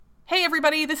Hey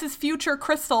everybody, this is Future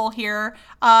Crystal here.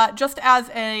 Just as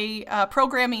a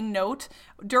programming note,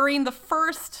 during the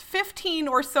first 15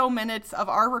 or so minutes of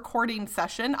our recording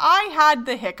session, I had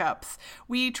the hiccups.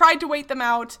 We tried to wait them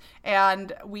out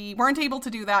and we weren't able to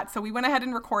do that, so we went ahead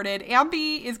and recorded.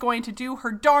 Ambi is going to do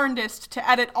her darndest to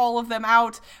edit all of them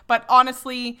out, but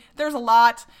honestly, there's a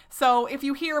lot. So if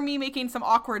you hear me making some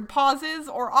awkward pauses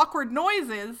or awkward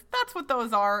noises, that's what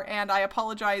those are, and I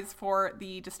apologize for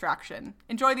the distraction.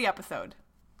 Enjoy the episode.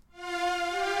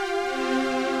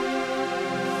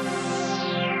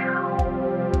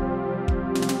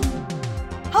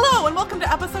 Hello, and welcome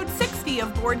to episode 60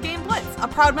 of Board Game Blitz, a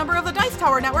proud member of the Dice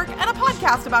Tower Network and a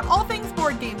podcast about all things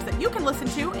board games that you can listen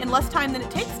to in less time than it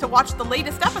takes to watch the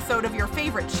latest episode of your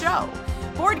favorite show.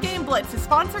 Board Game Blitz is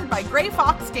sponsored by Grey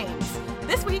Fox Games.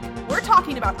 This week, we're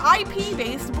talking about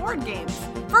IP-based board games.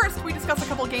 First, we discuss a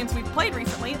couple games we've played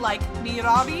recently, like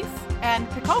Miravis and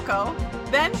Pikoko.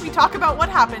 Then, we talk about what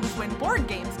happens when board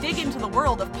games dig into the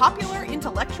world of popular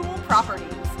intellectual properties.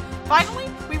 Finally,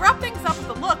 we wrap things up with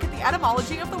a look at the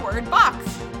etymology of the word box.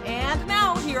 And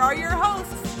now, here are your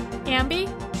hosts, Ambi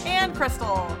and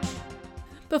Crystal.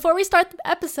 Before we start the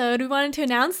episode, we wanted to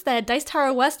announce that Dice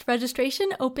Tower West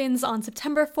registration opens on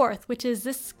September 4th, which is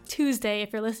this Tuesday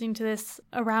if you're listening to this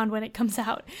around when it comes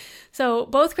out. So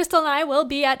both Crystal and I will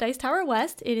be at Dice Tower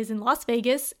West. It is in Las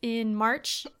Vegas in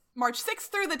March 6th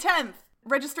through the 10th.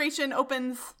 Registration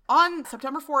opens on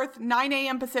September 4th, 9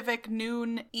 a.m. Pacific,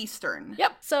 noon Eastern.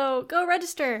 Yep, so go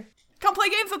register. Come play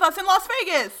games with us in Las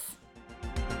Vegas!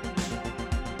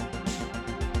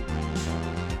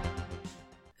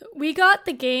 We got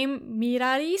the game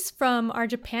Miraris from our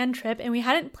Japan trip, and we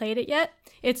hadn't played it yet.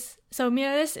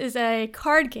 Miraris is a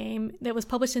card game that was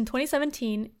published in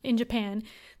 2017 in Japan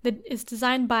that is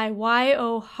designed by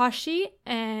Y.O. Hashi,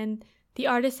 and the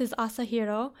artist is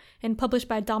Asahiro, and published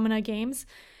by Domina Games.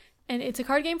 And it's a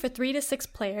card game for 3 to 6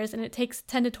 players, and it takes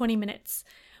 10 to 20 minutes.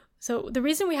 So the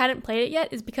reason we hadn't played it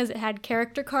yet is because it had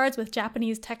character cards with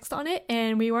Japanese text on it,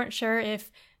 and we weren't sure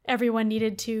if everyone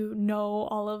needed to know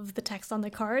all of the text on the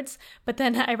cards. But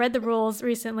then I read the rules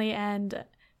recently, and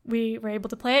we were able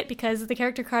to play it because the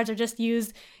character cards are just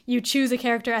used. You choose a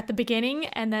character at the beginning,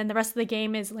 and then the rest of the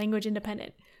game is language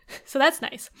independent. So that's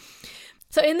nice.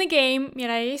 So in the game,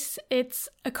 Miraris, it's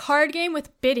a card game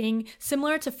with bidding,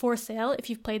 similar to For Sale, if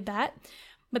you've played that.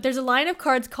 But there's a line of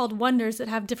cards called Wonders that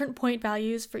have different point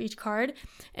values for each card,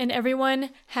 and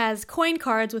everyone has coin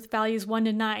cards with values 1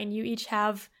 to 9. You each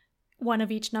have one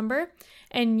of each number,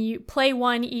 and you play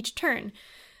one each turn.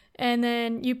 And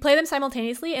then you play them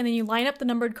simultaneously, and then you line up the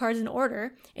numbered cards in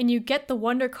order, and you get the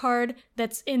Wonder card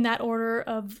that's in that order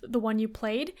of the one you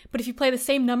played. But if you play the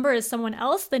same number as someone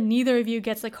else, then neither of you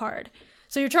gets a card.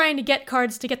 So you're trying to get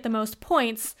cards to get the most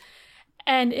points,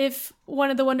 and if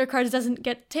one of the Wonder cards doesn't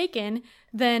get taken,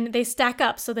 then they stack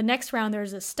up. So the next round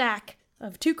there's a stack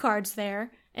of 2 cards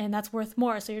there, and that's worth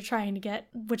more. So you're trying to get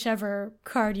whichever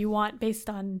card you want based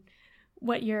on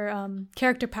what your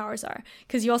character powers are.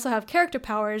 Because you also have character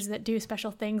powers that do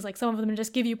special things, like some of them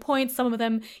just give you points, some of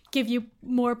them give you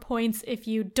more points if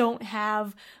you don't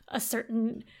have a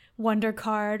certain Wonder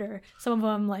card, or some of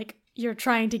them, like, you're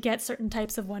trying to get certain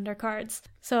types of Wonder cards.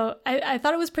 So I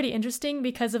thought it was pretty interesting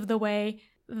because of the way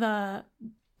the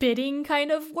bidding kind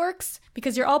of works,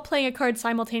 because you're all playing a card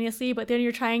simultaneously, but then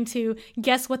you're trying to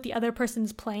guess what the other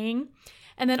person's playing.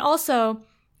 And then also,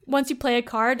 once you play a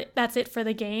card, that's it for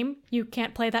the game. You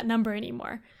can't play that number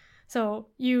anymore. So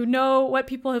you know what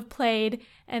people have played,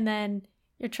 and then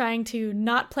you're trying to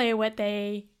not play what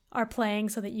they are playing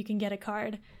so that you can get a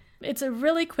card. It's a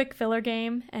really quick filler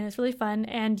game, and it's really fun,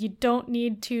 and you don't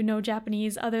need to know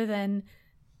Japanese other than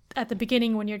at the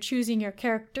beginning when you're choosing your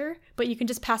character, but you can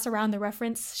just pass around the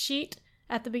reference sheet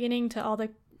at the beginning to all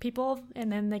the people,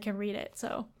 and then they can read it.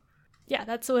 So yeah,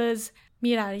 that was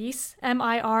Miraris,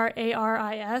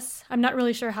 Miraris. I'm not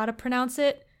really sure how to pronounce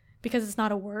it because it's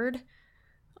not a word.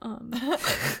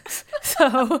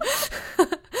 So...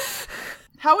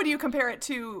 How would you compare it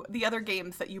to the other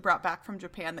games that you brought back from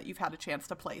Japan that you've had a chance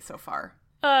to play so far?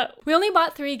 We only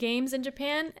bought 3 games in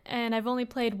Japan, and I've only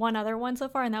played one other one so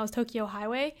far, and that was Tokyo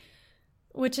Highway,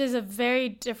 which is a very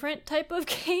different type of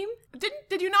game.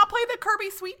 Did you not play the Kirby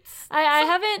Sweets? I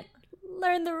haven't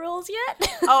learned the rules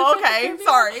yet. Oh, okay.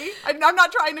 Sorry. I'm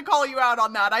not trying to call you out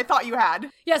on that. I thought you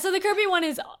had. Yeah, so the Kirby one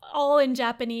is all in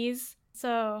Japanese,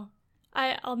 so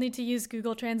I'll need to use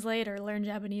Google Translate or learn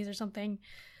Japanese or something.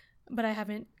 But I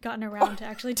haven't gotten around to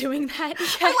actually doing that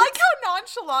yet. I like how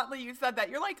nonchalantly you said that.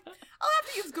 You're like, I'll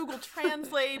have to use Google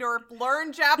Translate or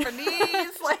learn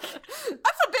Japanese. Like,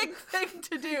 that's a big thing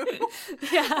to do.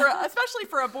 Yeah. Especially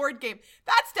for a board game.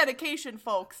 That's dedication,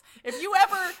 folks. If you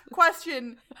ever,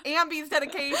 question Ambi's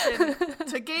dedication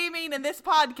to gaming and this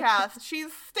podcast.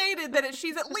 She's stated that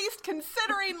she's at least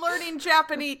considering learning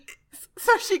Japanese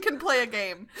so she can play a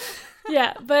game.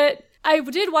 Yeah, but I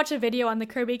did watch a video on the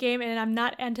Kirby game, and I'm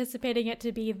not anticipating it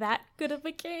to be that good of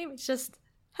a game. It just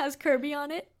has Kirby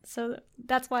on it, so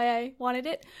that's why I wanted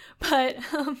it. But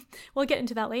we'll get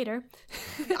into that later.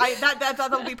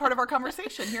 That'll be part of our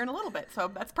conversation here in a little bit,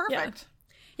 so that's perfect.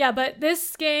 Yeah, but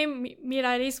this game,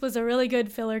 Miraris, was a really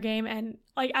good filler game, and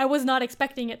like I was not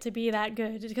expecting it to be that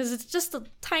good because it's just a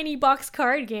tiny box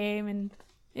card game, and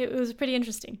it was pretty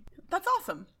interesting. That's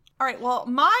awesome. All right, well,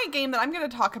 my game that I'm going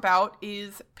to talk about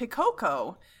is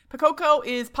Pikoko. Pikoko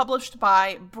is published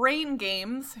by Brain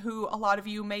Games, who a lot of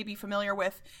you may be familiar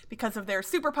with because of their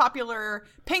super popular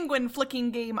penguin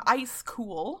flicking game Ice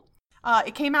Cool.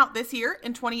 It came out this year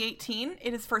in 2018.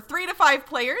 It is for 3 to 5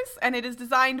 players, and it is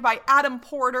designed by Adam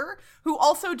Porter, who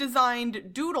also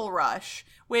designed Doodle Rush,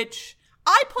 which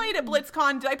I played at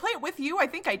BlitzCon. Did I play it with you? I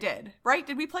think I did, right?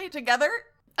 Did we play it together?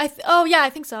 Oh, yeah,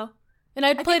 I think so. And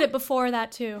I'd played it before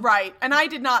that, too. Right. And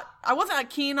I wasn't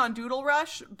keen on Doodle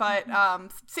Rush, but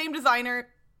same designer.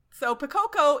 So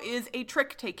Pikoko is a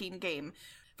trick-taking game.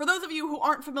 For those of you who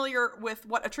aren't familiar with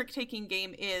what a trick-taking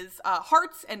game is,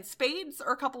 Hearts and Spades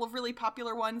are a couple of really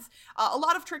popular ones. A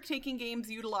lot of trick-taking games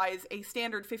utilize a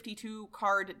standard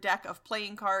 52-card deck of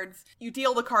playing cards. You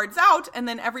deal the cards out, and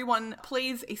then everyone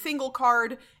plays a single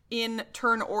card in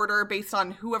turn order based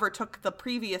on whoever took the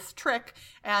previous trick,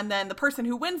 and then the person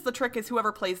who wins the trick is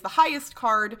whoever plays the highest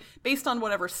card based on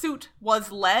whatever suit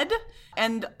was led,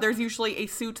 and there's usually a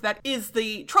suit that is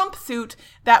the trump suit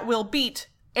that will beat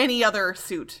any other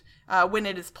suit when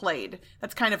it is played.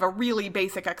 That's kind of a really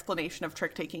basic explanation of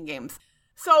trick-taking games.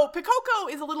 So Pikoko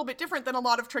is a little bit different than a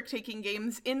lot of trick-taking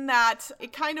games in that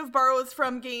it kind of borrows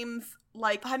from games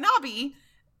like Hanabi,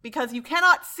 because you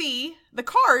cannot see the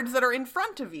cards that are in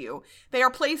front of you. They are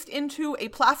placed into a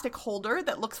plastic holder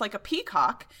that looks like a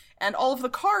peacock, and all of the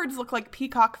cards look like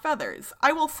peacock feathers.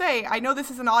 I will say, I know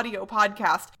this is an audio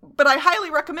podcast, but I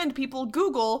highly recommend people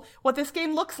Google what this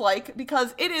game looks like,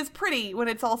 because it is pretty when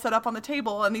it's all set up on the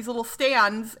table, and these little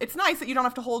stands, it's nice that you don't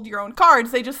have to hold your own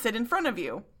cards, they just sit in front of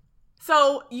you.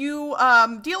 So you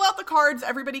deal out the cards,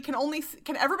 everybody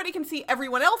can see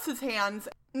everyone else's hands,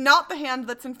 not the hand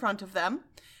that's in front of them.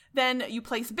 Then you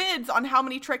place bids on how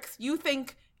many tricks you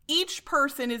think each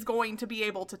person is going to be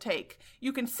able to take.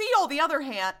 You can see all the other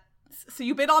hands, so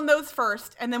you bid on those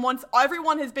first, and then once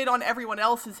everyone has bid on everyone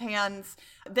else's hands,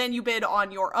 then you bid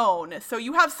on your own. So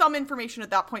you have some information at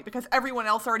that point because everyone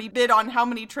else already bid on how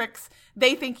many tricks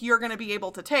they think you're going to be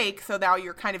able to take, so now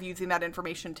you're kind of using that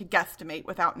information to guesstimate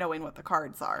without knowing what the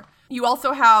cards are. You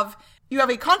also have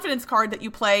a confidence card that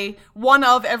you play one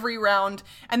of every round,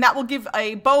 and that will give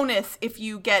a bonus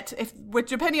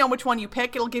depending on which one you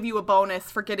pick, it'll give you a bonus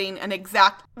for getting an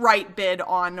exact right bid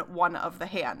on one of the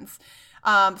hands.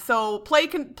 So play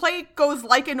goes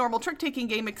like a normal trick-taking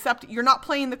game, except you're not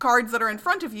playing the cards that are in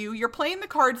front of you, you're playing the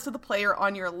cards to the player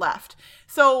on your left.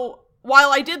 So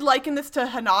while I did liken this to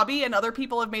Hanabi, and other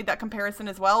people have made that comparison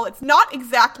as well, it's not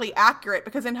exactly accurate,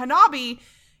 because in Hanabi,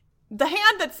 the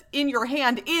hand that's in your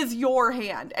hand is your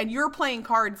hand, and you're playing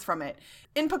cards from it.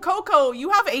 In Pikoko,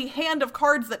 you have a hand of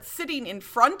cards that's sitting in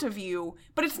front of you,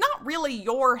 but it's not really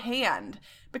your hand,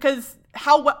 because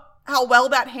how well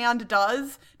that hand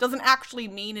doesn't actually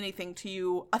mean anything to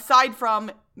you, aside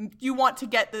from you want to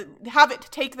have it to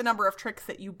take the number of tricks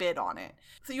that you bid on it.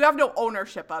 So you have no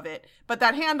ownership of it, but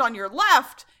that hand on your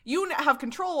left, you have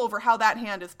control over how that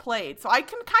hand is played. So I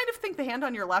can kind of think the hand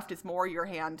on your left is more your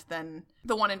hand than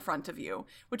the one in front of you,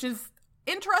 which is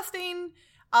interesting.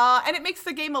 And it makes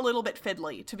the game a little bit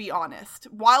fiddly, to be honest.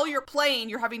 While you're playing,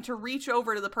 you're having to reach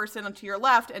over to the person to your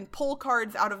left and pull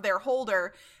cards out of their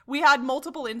holder. We had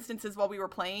multiple instances while we were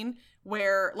playing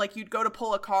where, like, you'd go to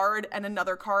pull a card and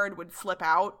another card would slip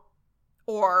out.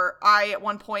 Or at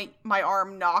one point, my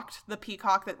arm knocked the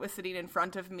peacock that was sitting in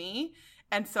front of me.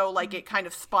 And so, like, it kind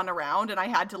of spun around, and I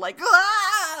had to,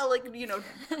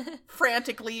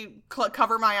 frantically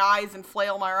cover my eyes and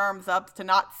flail my arms up to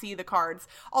not see the cards.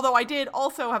 Although I did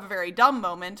also have a very dumb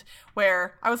moment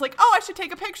where I was like, oh, I should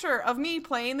take a picture of me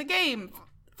playing the game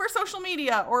for social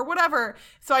media or whatever.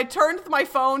 So I turned my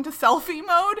phone to selfie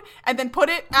mode and then put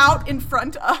it out in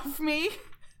front of me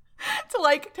to,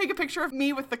 like, take a picture of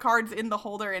me with the cards in the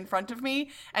holder in front of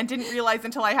me, and didn't realize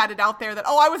until I had it out there that,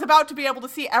 I was about to be able to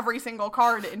see every single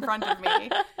card in front of me.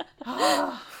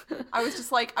 I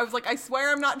was like, I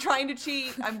swear I'm not trying to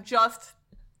cheat. I'm just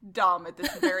dumb at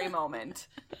this very moment.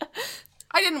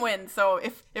 I I didn't win, so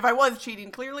if I was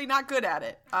cheating, clearly not good at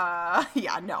it.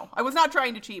 Yeah, no. I was not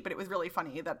trying to cheat, but it was really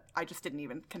funny that I just didn't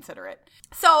even consider it.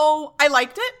 So I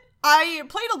liked it. I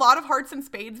played a lot of Hearts and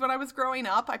Spades when I was growing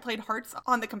up. I played Hearts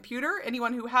on the computer.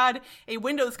 Anyone who had a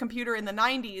Windows computer in the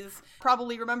 90s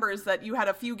probably remembers that you had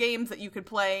a few games that you could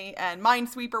play, and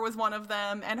Minesweeper was one of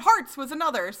them, and Hearts was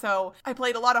another. So I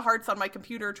played a lot of Hearts on my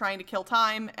computer trying to kill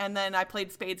time, and then I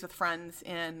played Spades with friends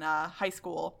in high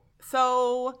school.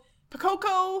 So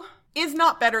Pikoko is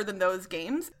not better than those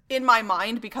games in my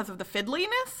mind because of the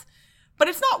fiddliness. But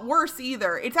it's not worse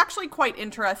either. It's actually quite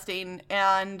interesting,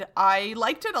 and I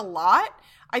liked it a lot.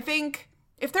 I think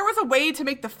if there was a way to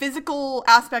make the physical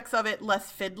aspects of it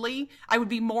less fiddly, I would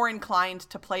be more inclined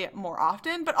to play it more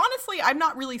often. But honestly, I'm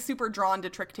not really super drawn to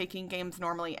trick-taking games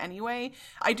normally anyway.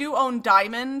 I do own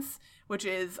Diamonds, which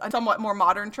is a somewhat more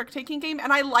modern trick-taking game,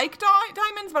 and I like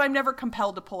Diamonds, but I'm never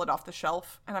compelled to pull it off the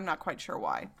shelf, and I'm not quite sure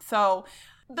why. So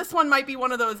this one might be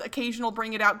one of those occasional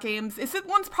bring it out games.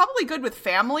 One's probably good with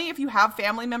family. If you have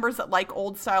family members that like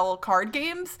old style card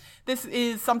games, this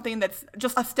is something that's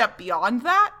just a step beyond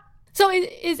that. So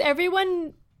is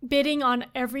everyone bidding on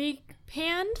every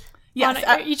hand? Yes.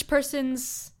 On each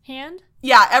person's hand?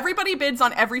 Yeah, everybody bids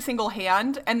on every single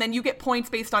hand, and then you get points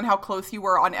based on how close you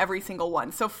were on every single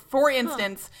one. So, for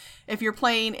instance, if you're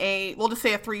playing we'll just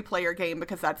say a 3-player game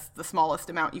because that's the smallest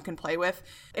amount you can play with.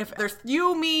 If there's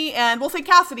you, me, and we'll say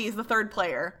Cassidy is the 3rd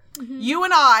player, you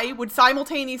and I would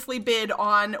simultaneously bid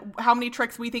on how many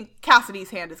tricks we think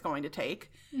Cassidy's hand is going to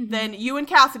take. Then you and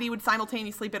Cassidy would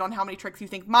simultaneously bid on how many tricks you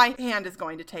think my hand is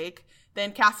going to take.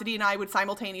 Then Cassidy and I would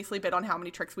simultaneously bid on how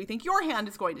many tricks we think your hand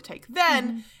is going to take.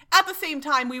 Then, at the same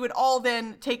time, we would all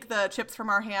then take the chips from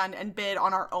our hand and bid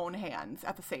on our own hands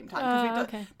at the same time.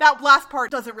 Okay. That last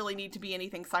part doesn't really need to be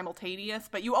anything simultaneous,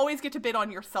 but you always get to bid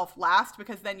on yourself last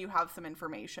because then you have some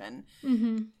information.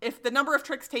 If the number of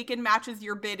tricks taken matches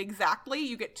your bid exactly,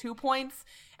 you get 2 points.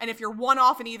 And if you're one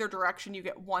off in either direction, you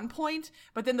get 1 point.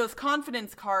 But then those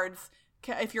confidence cards,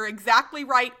 if you're exactly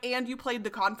right and you played the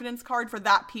confidence card for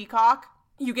that peacock,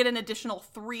 you get an additional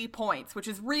 3 points, which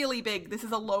is really big. This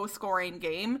is a low-scoring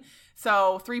game,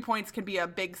 so 3 points can be a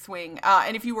big swing.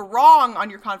 And if you were wrong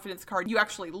on your confidence card, you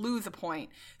actually lose a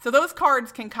point. So those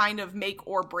cards can kind of make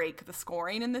or break the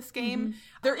scoring in this game.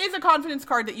 There is a confidence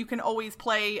card that you can always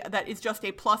play that is just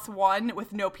a +1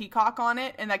 with no peacock on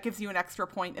it, and that gives you an extra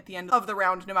point at the end of the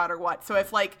round no matter what. So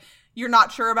if, you're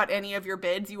not sure about any of your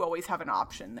bids, you always have an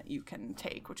option that you can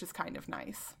take, which is kind of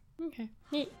nice. Okay,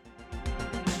 neat.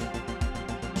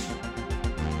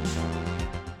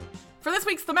 For this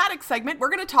week's thematic segment, we're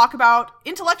going to talk about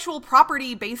intellectual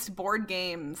property-based board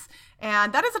games.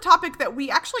 And that is a topic that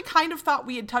we actually kind of thought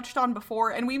we had touched on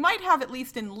before, and we might have at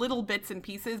least in little bits and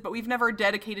pieces, but we've never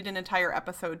dedicated an entire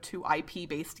episode to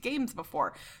IP-based games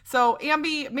before. So,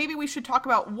 Ambi, maybe we should talk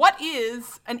about what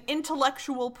is an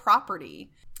intellectual property.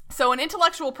 So, an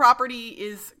intellectual property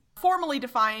is formally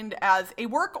defined as a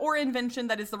work or invention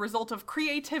that is the result of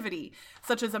creativity,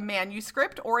 such as a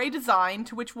manuscript or a design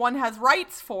to which one has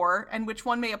rights for and which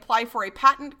one may apply for a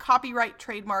patent, copyright,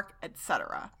 trademark,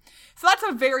 etc. So that's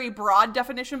a very broad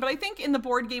definition, but I think in the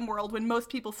board game world, when most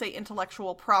people say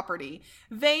intellectual property,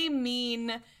 they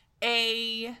mean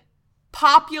a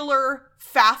popular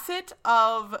facet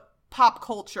of pop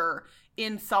culture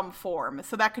in some form.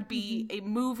 So that could be a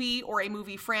movie or a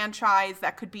movie franchise.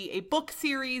 That could be a book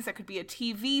series. That could be a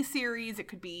TV series. It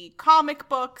could be comic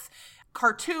books,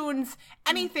 cartoons,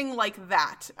 anything like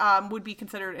that would be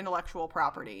considered intellectual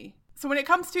property. So when it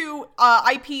comes to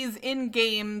IPs in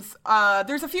games,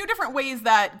 there's a few different ways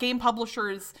that game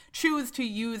publishers choose to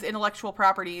use intellectual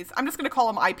properties. I'm just going to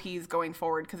call them IPs going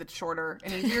forward because it's shorter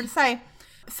and easier to say.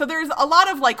 So there's a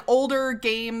lot of older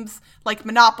games like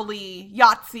Monopoly,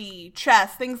 Yahtzee,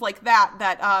 chess, things like that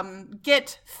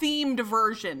get themed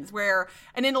versions where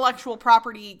an intellectual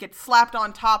property gets slapped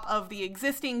on top of the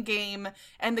existing game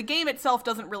and the game itself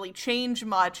doesn't really change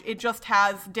much. It just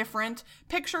has different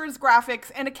pictures,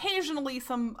 graphics, and occasionally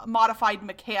some modified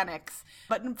mechanics.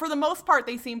 But for the most part,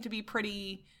 they seem to be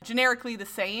pretty generically the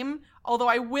same, although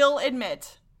I will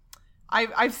admit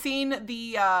I've seen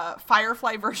the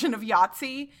Firefly version of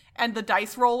Yahtzee, and the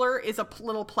dice roller is a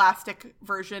little plastic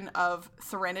version of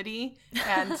Serenity,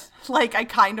 and I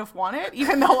kind of want it,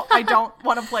 even though I don't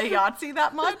want to play Yahtzee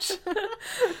that much. So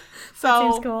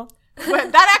that seems cool.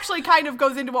 That actually kind of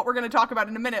goes into what we're going to talk about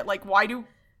in a minute. Why do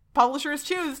publishers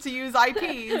choose to use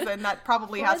IPs, and that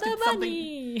probably has to be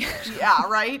something. Yeah,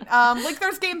 right.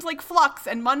 There's games like Flux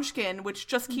and Munchkin, which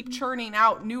just keep churning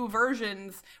out new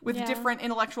versions with different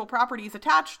intellectual properties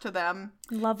attached to them.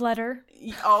 Love Letter.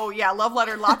 Oh yeah, Love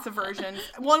Letter, lots of versions.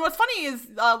 Well, and what's funny is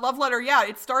Love Letter. Yeah,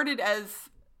 it started as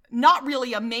not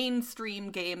really a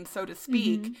mainstream game, so to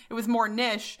speak. It was more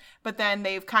niche, but then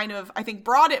they've kind of, I think,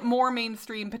 brought it more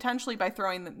mainstream, potentially by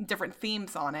throwing different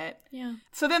themes on it. Yeah.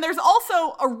 So then there's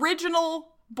also original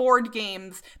board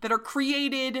games that are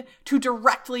created to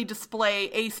directly display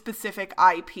a specific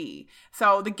IP.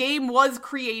 So the game was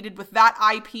created with that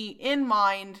IP in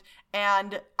mind,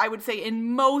 and I would say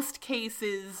in most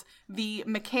cases, the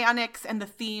mechanics and the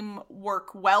theme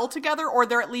work well together, or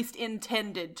they're at least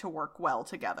intended to work well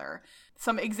together.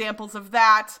 Some examples of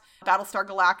that: Battlestar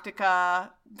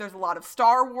Galactica. There's a lot of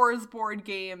Star Wars board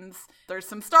games. There's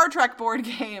some Star Trek board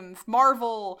games.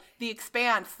 Marvel, The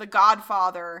Expanse, The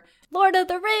Godfather. Lord of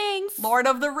the Rings! Lord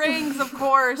of the Rings, of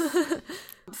course.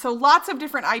 So lots of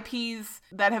different IPs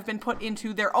that have been put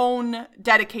into their own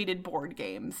dedicated board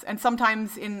games. And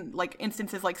sometimes in like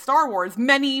instances like Star Wars,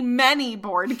 many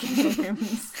board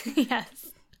games.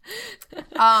 Yes.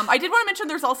 I did want to mention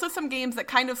there's also some games that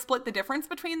kind of split the difference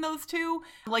between those two.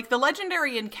 Like the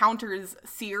Legendary Encounters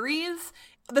series.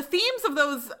 The themes of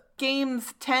those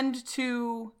games tend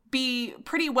to be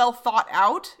pretty well thought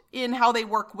out in how they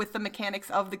work with the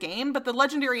mechanics of the game, but the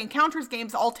Legendary Encounters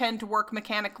games all tend to work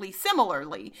mechanically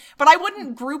similarly. But I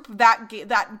wouldn't group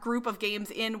that group of games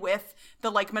in with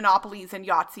the like Monopolies and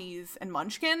Yahtzees and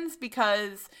Munchkins,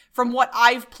 because from what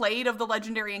I've played of the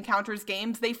Legendary Encounters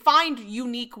games, they find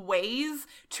unique ways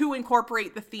to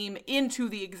incorporate the theme into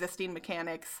the existing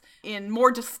mechanics in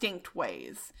more distinct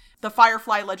ways. The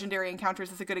Firefly Legendary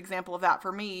Encounters is a good example of that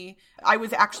for me. I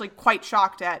was actually quite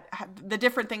shocked at the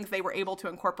different things they were able to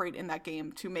incorporate in that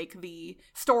game to make the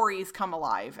stories come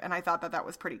alive, and I thought that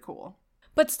was pretty cool.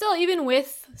 But still, even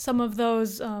with some of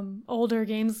those older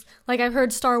games, like I've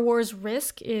heard Star Wars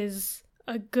Risk is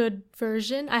a good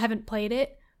version. I haven't played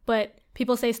it, but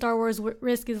people say Star Wars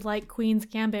Risk is like Queen's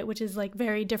Gambit, which is like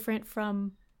very different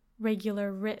from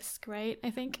regular Risk, right? I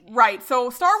think. Right.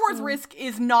 So Star Wars Risk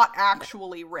is not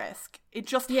actually Risk. It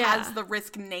just has the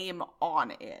Risk name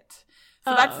on it.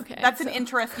 So that's an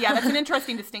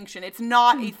interesting distinction. It's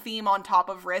not a theme on top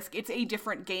of Risk. It's a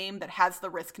different game that has the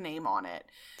Risk name on it.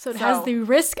 So it has the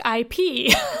Risk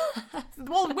IP.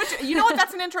 Well, you know what?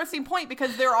 That's an interesting point,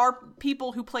 because there are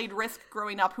people who played Risk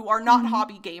growing up who are not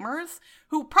hobby gamers,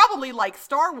 who probably like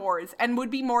Star Wars and would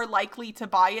be more likely to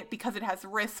buy it because it has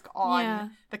Risk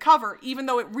on the cover, even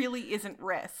though it really isn't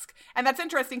Risk. And that's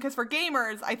interesting, because for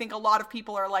gamers, I think a lot of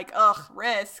people are like, ugh,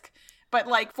 Risk. But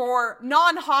like for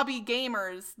non-hobby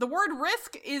gamers, the word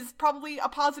Risk is probably a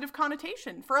positive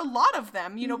connotation for a lot of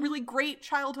them. You know, really great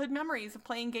childhood memories of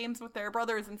playing games with their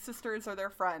brothers and sisters or their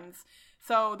friends.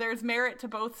 So there's merit to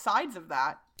both sides of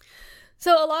that.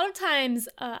 So a lot of times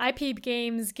IP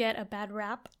games get a bad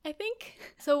rap, I think.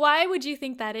 So why would you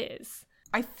think that is?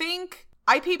 I think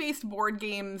IP-based board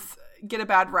games get a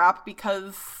bad rap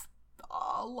because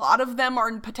a lot of them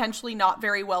are potentially not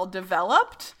very well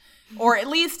developed. Or at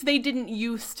least they didn't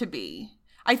used to be.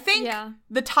 I think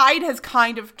the tide has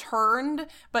kind of turned,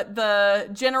 but the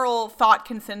general thought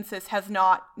consensus has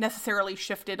not necessarily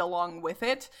shifted along with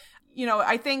it. You know,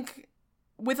 I think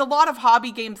with a lot of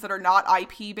hobby games that are not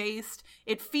IP-based,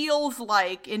 it feels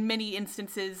like in many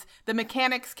instances the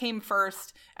mechanics came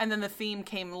first and then the theme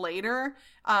came later.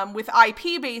 With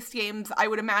IP-based games, I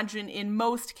would imagine in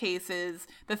most cases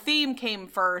the theme came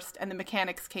first and the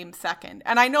mechanics came second.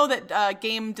 And I know that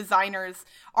game designers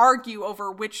argue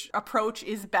over which approach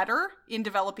is better in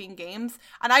developing games,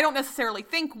 and I don't necessarily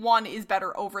think one is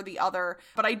better over the other,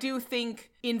 but I do think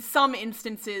in some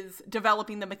instances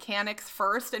developing the mechanics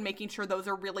first and making sure those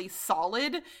are really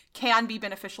solid can be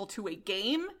beneficial to a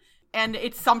game. And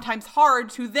it's sometimes hard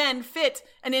to then fit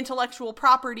an intellectual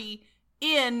property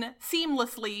in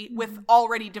seamlessly with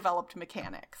already developed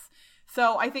mechanics.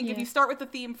 So I think if you start with the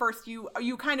theme first,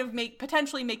 you kind of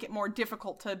potentially make it more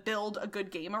difficult to build a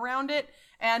good game around it.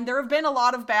 And there have been a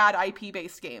lot of bad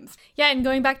IP-based games. Yeah, and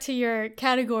going back to your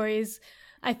categories,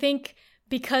 I think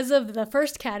because of the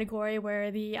first category where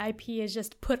the IP is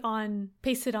just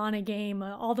pasted on a game,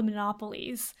 all the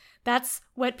monopolies, that's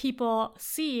what people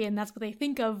see and that's what they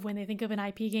think of when they think of an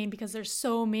IP game, because there's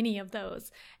so many of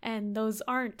those. And those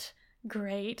aren't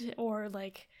great or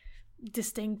like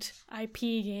distinct IP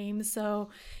games.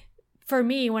 So for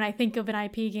me, when I think of an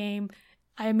IP game,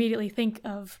 I immediately think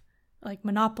of like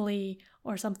Monopoly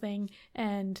or something,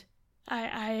 and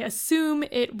I assume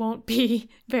it won't be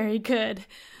very good.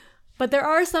 But there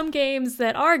are some games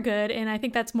that are good, and I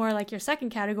think that's more like your second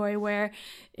category where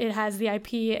it has the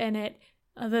IP and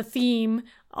the theme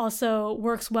also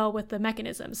works well with the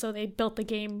mechanism. So they built the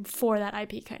game for that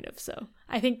IP kind of. So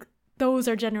I think those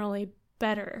are generally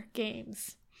better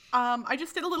games. I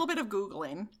just did a little bit of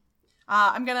Googling.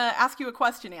 I'm going to ask you a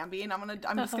question, Ambi, and I'm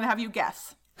just going to have you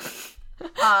guess.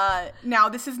 Now,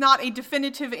 this is not a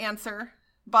definitive answer,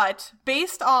 but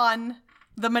based on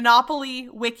the Monopoly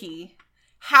wiki,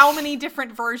 how many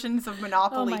different versions of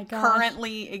Monopoly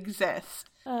currently exist?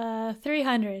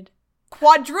 300.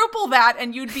 Quadruple that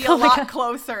and you'd be a lot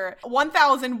closer.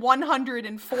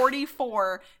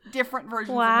 1,144 different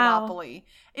versions of Monopoly.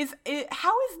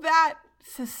 How is that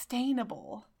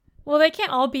sustainable? Well, they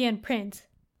can't all be in print,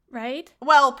 right?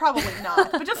 Well, probably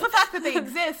not. But just the fact that they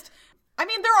exist. I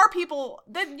mean, there are people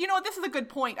that, this is a good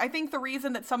point. I think the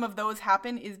reason that some of those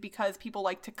happen is because people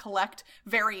like to collect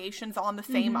variations on the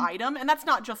same item. And that's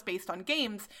not just based on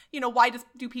games. Why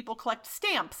do people collect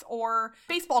stamps or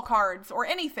baseball cards or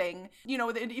anything?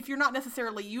 If you're not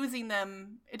necessarily using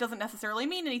them, it doesn't necessarily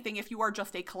mean anything if you are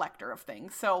just a collector of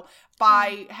things. So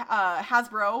by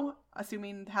Hasbro,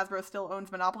 assuming Hasbro still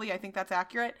owns Monopoly, I think that's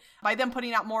accurate. By them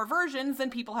putting out more versions, then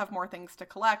people have more things to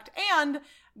collect. And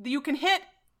you can hit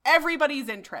everybody's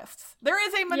interests. There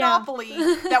is a monopoly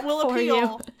that will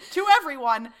appeal to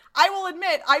everyone. I will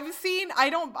admit, I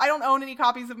don't own any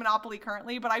copies of Monopoly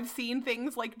currently, but I've seen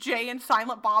things like Jay and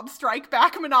Silent Bob Strike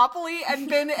Back Monopoly and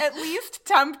been at least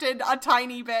tempted a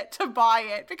tiny bit to buy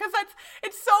it because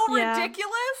it's so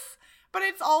ridiculous, but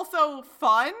it's also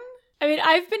fun. I mean,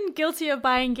 I've been guilty of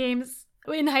buying games.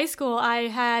 In high school,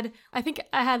 I think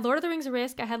I had Lord of the Rings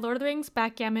Risk, I had Lord of the Rings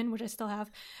Backgammon, which I still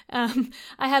have. I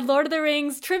had Lord of the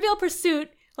Rings Trivial Pursuit,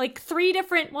 like 3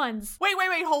 different ones. Wait,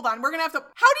 hold on. We're gonna have to...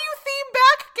 How do you theme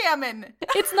backgammon?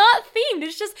 It's not themed,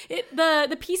 it's just,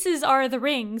 the pieces are the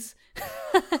rings.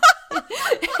 And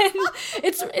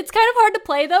it's kind of hard to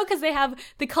play, though, because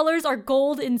the colors are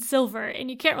gold and silver,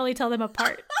 and you can't really tell them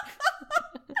apart.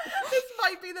 This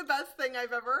might be the best thing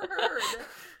I've ever heard.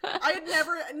 I had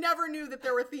never knew that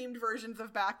there were themed versions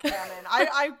of backgammon.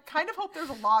 I kind of hope there's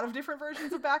a lot of different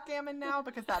versions of backgammon now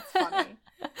because that's funny.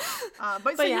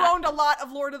 But you owned a lot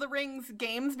of Lord of the Rings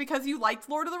games because you liked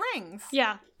Lord of the Rings.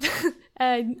 Yeah.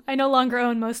 I no longer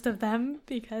own most of them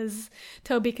because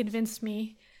Toby convinced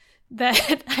me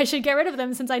that I should get rid of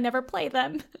them since I never play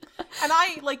them. And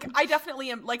I definitely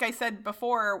am, like I said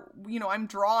before, I'm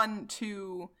drawn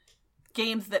to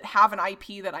games that have an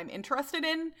IP that I'm interested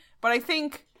in, but I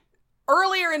think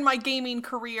earlier in my gaming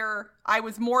career, I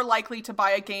was more likely to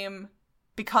buy a game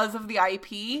because of the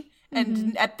IP,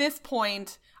 and at this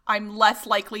point, I'm less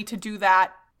likely to do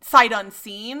that sight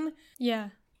unseen. Yeah,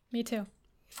 me too.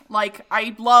 Like,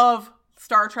 I love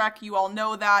Star Trek, you all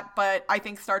know that, but I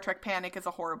think Star Trek Panic is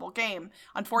a horrible game.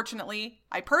 Unfortunately,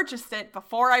 I purchased it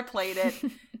before I played it,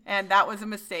 and that was a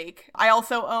mistake. I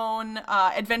also own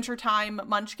Adventure Time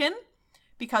Munchkin,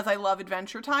 because I love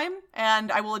Adventure Time.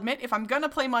 And I will admit, if I'm going to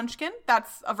play Munchkin,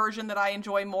 that's a version that I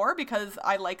enjoy more because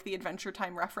I like the Adventure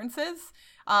Time references.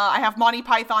 I have Monty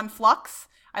Python Flux.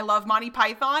 I love Monty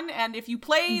Python. And if you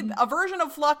play a version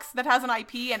of Flux that has an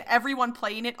IP and everyone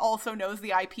playing it also knows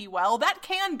the IP well, that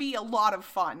can be a lot of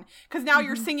fun. Because now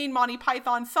you're singing Monty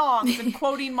Python songs and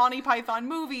quoting Monty Python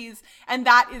movies. And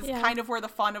that is kind of where the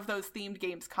fun of those themed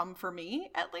games come for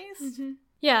me, at least.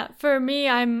 Yeah, for me,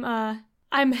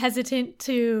 I'm hesitant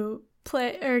to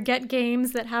play or get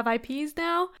games that have IPs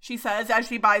now. She says as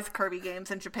she buys Kirby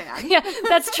games in Japan. Yeah,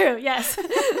 that's true, yes.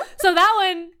 So that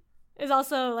one is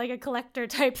also like a collector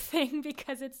type thing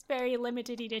because it's very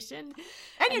limited edition.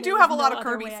 And you do have a lot of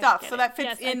Kirby stuff, so that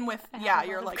fits in with,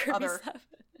 your like Kirby other stuff.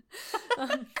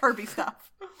 Kirby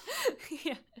stuff.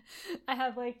 Yeah. I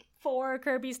have like 4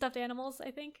 Kirby stuffed animals,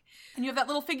 I think. And you have that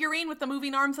little figurine with the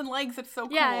moving arms and legs. It's so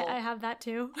cool. Yeah, I have that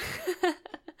too.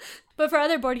 But for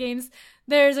other board games,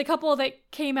 there's a couple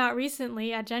that came out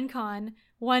recently at Gen Con.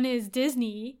 One is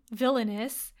Disney,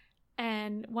 Villainous,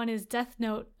 and one is Death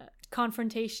Note,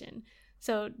 Confrontation.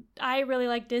 So I really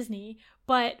like Disney,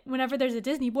 but whenever there's a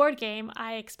Disney board game,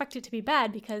 I expect it to be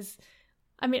bad because,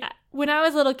 I mean, when I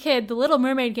was a little kid, the Little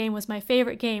Mermaid game was my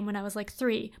favorite game when I was like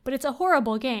 3, but it's a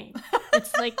horrible game.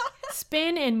 It's like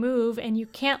spin and move and you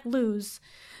can't lose.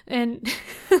 And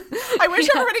I wish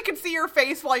everybody could see your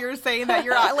face while you're saying that.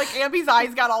 You're like, Ambi's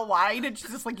eyes got all wide and she's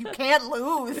just like, you can't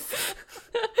lose.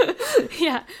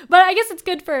 Yeah, but I guess it's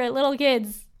good for little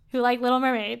kids who like Little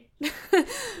Mermaid.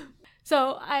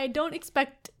 So I don't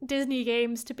expect Disney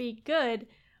games to be good,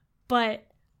 but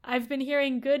I've been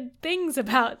hearing good things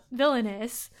about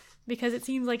Villainous because it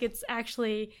seems like it's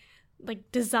actually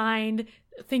like designed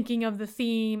thinking of the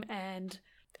theme and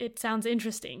it sounds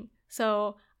interesting.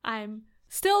 So I'm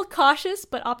still cautious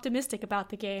but optimistic about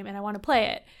the game and I want to play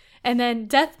it. And then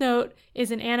Death Note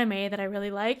is an anime that I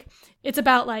really like. It's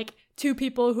about like 2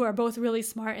 people who are both really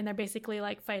smart and they're basically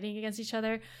like fighting against each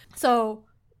other. So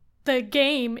the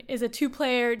game is a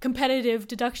 2-player competitive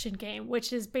deduction game,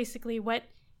 which is basically what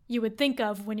you would think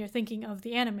of when you're thinking of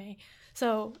the anime.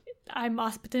 So I'm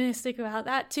optimistic about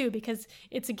that too, because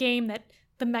it's a game that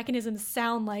the mechanisms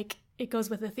sound like it goes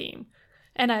with the theme.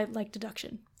 And I like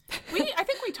deduction. I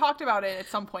think we talked about it at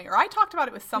some point, or I talked about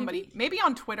it with somebody, maybe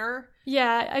on Twitter.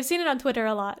 Yeah, I've seen it on Twitter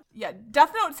a lot. Yeah,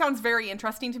 Death Note sounds very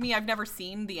interesting to me. I've never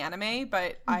seen the anime,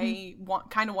 but I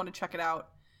kind of want to check it out.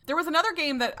 There was another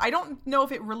game that I don't know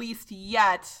if it released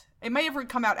yet. It may have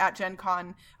come out at Gen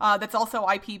Con. That's also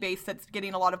IP-based, that's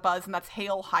getting a lot of buzz, and that's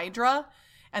Hail Hydra.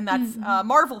 And that's a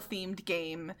Marvel-themed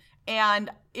game. And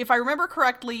if I remember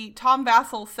correctly, Tom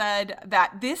Vassell said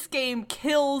that this game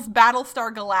kills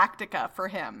Battlestar Galactica for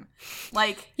him.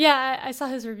 Like, yeah, I saw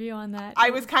his review on that.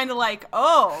 I was kind of like,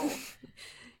 oh.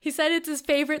 He said it's his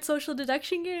favorite social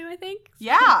deduction game, I think.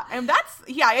 Yeah, and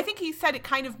I think he said it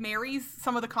kind of marries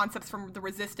some of the concepts from the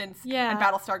Resistance and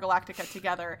Battlestar Galactica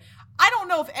together. I don't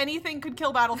know if anything could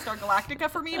kill Battlestar Galactica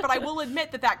for me, but I will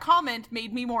admit that comment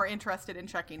made me more interested in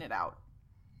checking it out.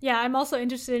 Yeah, I'm also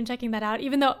interested in checking that out,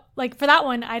 even though, like, for that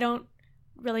one, I don't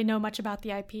really know much about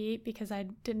the IP because I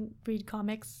didn't read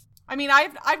comics. I mean,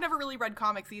 I've never really read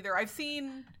comics either. I've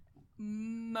seen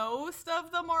most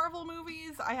of the Marvel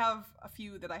movies. I have a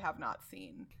few that I have not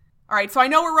seen. All right, so I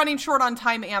know we're running short on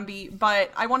time, Ambi, but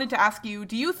I wanted to ask you,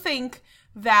 do you think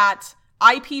that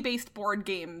IP-based board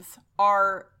games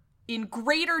are in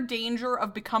greater danger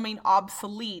of becoming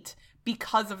obsolete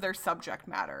because of their subject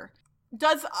matter?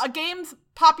 Does a game's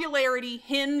popularity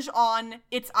hinge on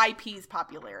its IP's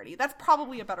popularity? That's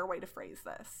probably a better way to phrase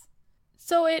this.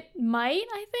 So it might,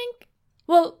 I think.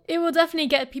 Well, it will definitely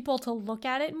get people to look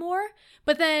at it more.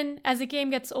 But then as the game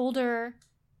gets older,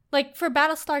 like for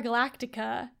Battlestar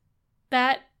Galactica,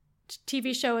 that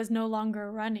TV show is no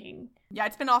longer running. Yeah,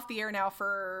 it's been off the air now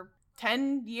for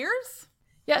 10 years?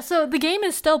 Yeah, so the game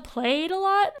is still played a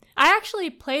lot. I actually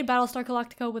played Battlestar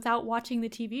Galactica without watching the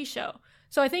TV show.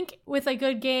 So I think with a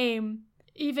good game,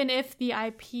 even if the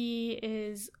IP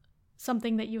is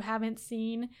something that you haven't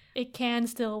seen, it can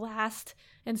still last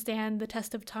and stand the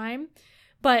test of time.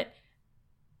 But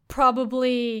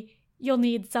probably you'll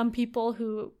need some people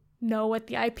who know what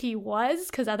the IP was,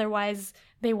 because otherwise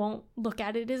they won't look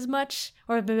at it as much.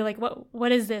 Or they'll be like,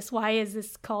 what is this? Why is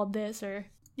this called this? Or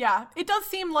yeah, it does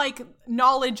seem like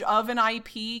knowledge of an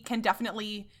IP can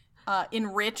definitely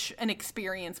enrich an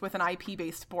experience with an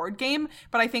IP-based board game,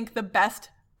 but I think the best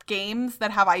games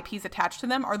that have IPs attached to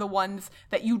them are the ones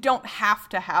that you don't have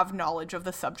to have knowledge of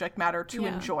the subject matter to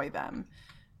enjoy them.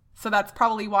 So that's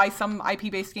probably why some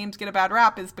IP-based games get a bad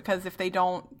rap, is because if they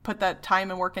don't put that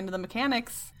time and work into the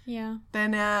mechanics,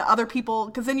 then other people,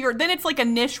 because then it's like a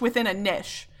niche within a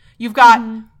niche. You've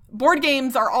got board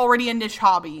games are already a niche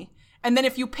hobby. And then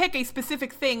if you pick a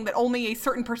specific thing that only a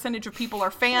certain percentage of people are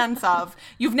fans of,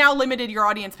 you've now limited your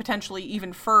audience potentially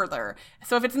even further.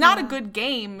 So if it's not a good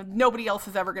game, nobody else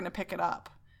is ever going to pick it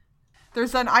up.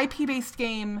 There's an IP-based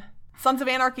game, Sons of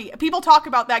Anarchy. People talk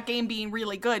about that game being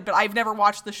really good, but I've never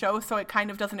watched the show, so it kind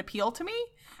of doesn't appeal to me.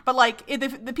 But like,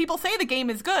 if the people say the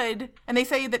game is good, and they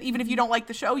say that even if you don't like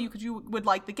the show, you would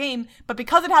like the game. But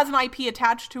because it has an IP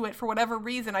attached to it, for whatever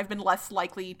reason, I've been less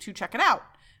likely to check it out.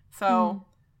 So...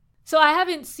 So I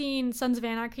haven't seen Sons of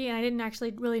Anarchy, and I didn't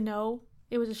actually really know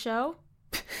it was a show.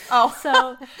 Oh.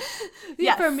 So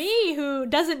for me, who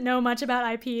doesn't know much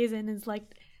about IPs and is like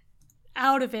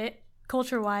out of it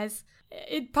culture-wise,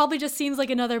 it probably just seems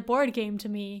like another board game to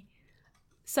me.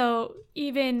 So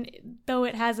even though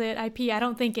it has an IP, I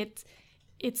don't think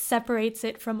it separates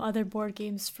it from other board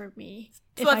games for me,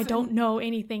 so if I don't know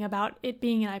anything about it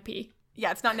being an IP.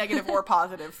 Yeah, it's not negative or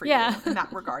positive for you in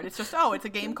that regard. It's just, it's a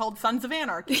game called Sons of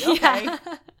Anarchy. Okay. Yeah.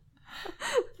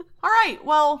 All right.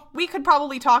 Well, we could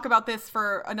probably talk about this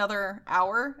for another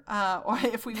hour, or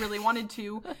if we really wanted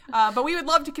to. But we would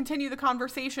love to continue the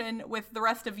conversation with the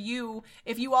rest of you.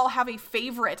 If you all have a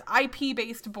favorite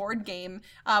IP-based board game,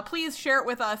 please share it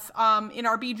with us in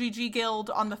our BGG Guild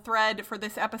on the thread for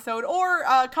this episode, or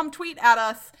come tweet at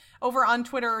us over on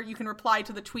Twitter. You can reply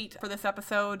to the tweet for this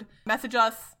episode, message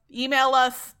us, email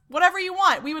us, whatever you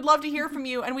want. We would love to hear from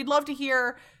you, and we'd love to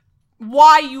hear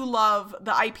why you love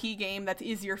the IP game that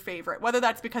is your favorite, whether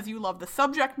that's because you love the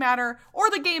subject matter or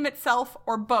the game itself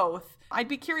or both. I'd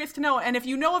be curious to know. And if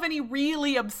you know of any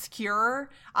really obscure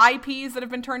IPs that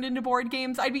have been turned into board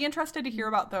games, I'd be interested to hear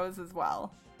about those as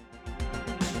well.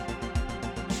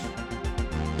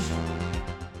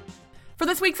 For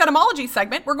this week's etymology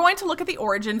segment, we're going to look at the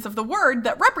origins of the word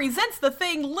that represents the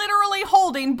thing literally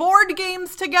holding board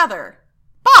games together.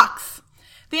 Box.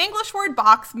 The English word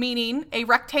box, meaning a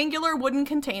rectangular wooden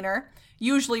container,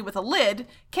 usually with a lid,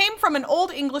 came from an Old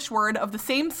English word of the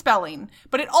same spelling,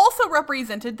 but it also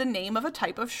represented the name of a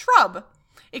type of shrub.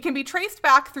 It can be traced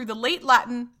back through the late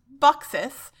Latin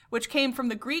buxus, which came from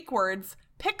the Greek words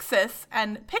pixis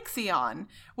and pixion,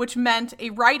 which meant a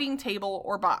writing table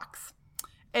or box.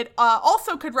 It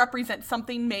also could represent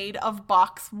something made of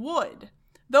box wood.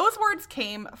 Those words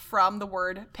came from the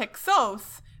word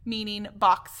pixos, meaning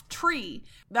box tree.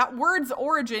 That word's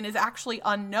origin is actually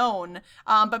unknown,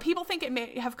 but people think it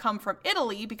may have come from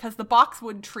Italy because the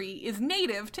boxwood tree is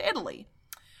native to Italy.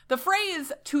 The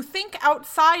phrase, to think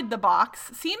outside the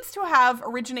box, seems to have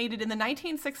originated in the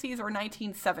 1960s or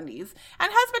 1970s and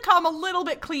has become a little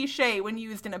bit cliche when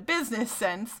used in a business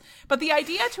sense, but the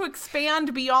idea to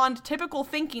expand beyond typical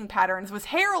thinking patterns was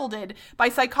heralded by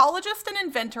psychologist and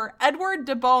inventor Edward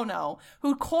de Bono,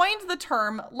 who coined the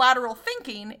term lateral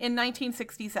thinking in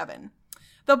 1967.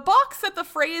 The box that the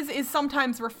phrase is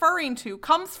sometimes referring to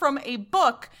comes from a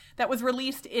book that was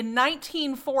released in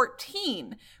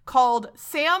 1914 called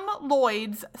Sam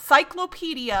Lloyd's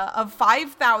Cyclopedia of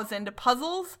 5,000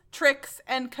 Puzzles, Tricks,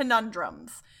 and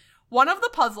Conundrums. One of the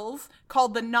puzzles,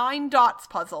 called the 9 Dots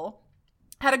Puzzle,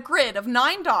 had a grid of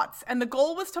 9 dots, and the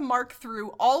goal was to mark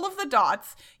through all of the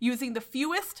dots using the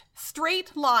fewest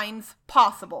straight lines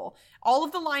possible. All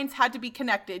of the lines had to be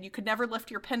connected. You could never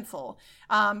lift your pencil.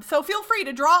 So feel free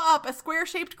to draw up a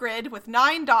square-shaped grid with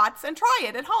 9 dots and try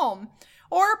it at home.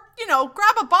 Or,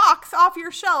 grab a box off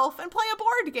your shelf and play a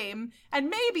board game.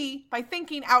 And maybe, by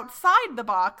thinking outside the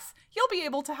box, you'll be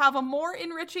able to have a more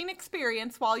enriching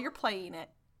experience while you're playing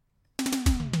it.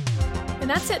 And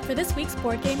that's it for this week's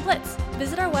Board Game Blitz.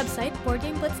 Visit our website,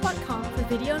 boardgameblitz.com, for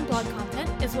video and blog content,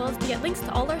 as well as to get links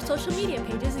to all our social media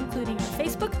pages, including our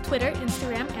Facebook, Twitter,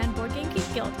 Instagram, and Board Game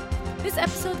Geek Guild. This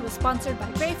episode was sponsored by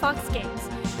Grey Fox Games.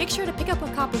 Make sure to pick up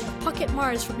a copy of Pocket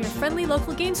Mars from your friendly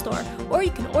local game store, or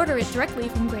you can order it directly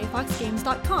from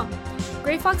greyfoxgames.com.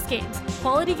 Grey Fox Games,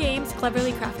 quality games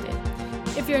cleverly crafted.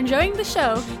 If you're enjoying the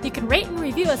show, you can rate and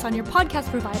review us on your podcast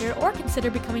provider or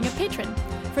consider becoming a patron.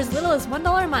 For as little as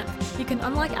 $1 a month, you can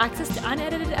unlock access to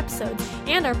unedited episodes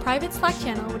and our private Slack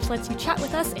channel, which lets you chat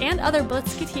with us and other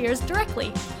Blitzketeers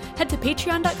directly. Head to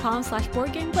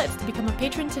patreon.com/boardgameblitz to become a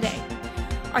patron today.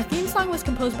 Our theme song was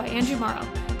composed by Andrew Morrow.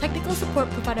 Technical support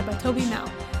provided by Toby Mao.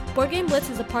 Board Game Blitz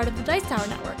is a part of the Dice Tower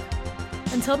Network.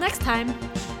 Until next time,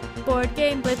 Board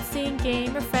Game Blitzing,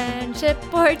 gamer friendship.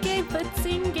 Board Game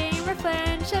Blitzing, gamer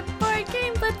friendship. Board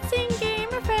Game Blitzing,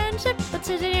 gamer friendship. Let's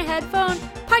sit in your headphone.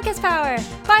 Podcast power.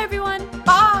 Bye, everyone.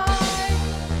 Bye!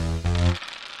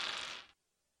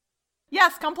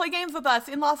 Yes, come play games with us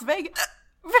in Las Vegas.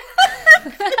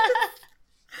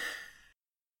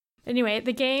 Anyway,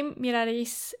 the game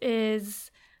Miraris is...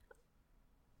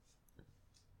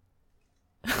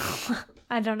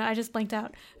 I don't know, I just blanked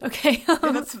out. Okay.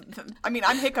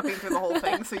 I'm hiccuping through the whole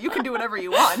thing, so you can do whatever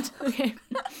you want. Okay.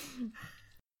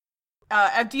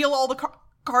 Deal all the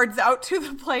cards out to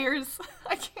the players.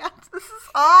 I can't. This is...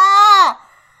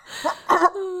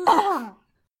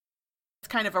 It's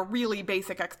kind of a really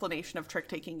basic explanation of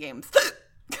trick-taking games.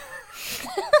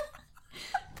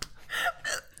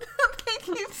 They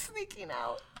keep sneaking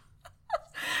out.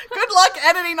 Good luck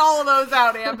editing all of those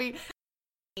out, Ambi.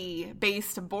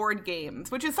 Based board games,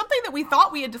 which is something that we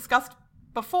thought we had discussed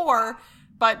before,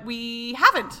 but we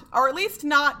haven't, or at least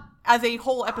not as a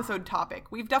whole episode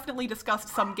topic. We've definitely discussed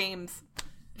some games.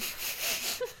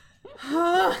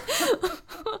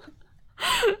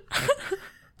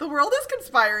 The world is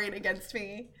conspiring against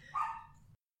me.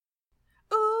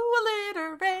 Ooh,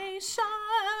 alliteration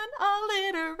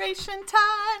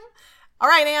time. All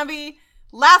right, Ambi,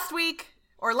 last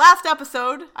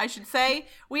episode, I should say,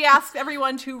 we asked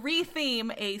everyone to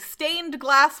re-theme a stained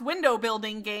glass window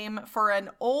building game for an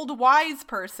old wise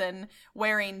person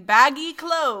wearing baggy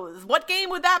clothes. What game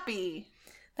would that be?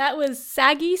 That was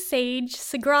Saggy Sage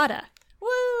Sagrada.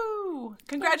 Woo!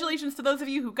 Congratulations to those of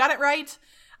you who got it right.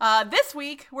 This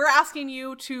week, we're asking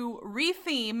you to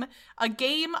re-theme a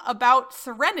game about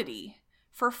serenity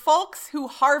for folks who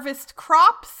harvest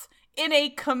crops in a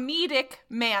comedic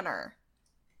manner.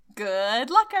 Good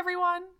luck, everyone!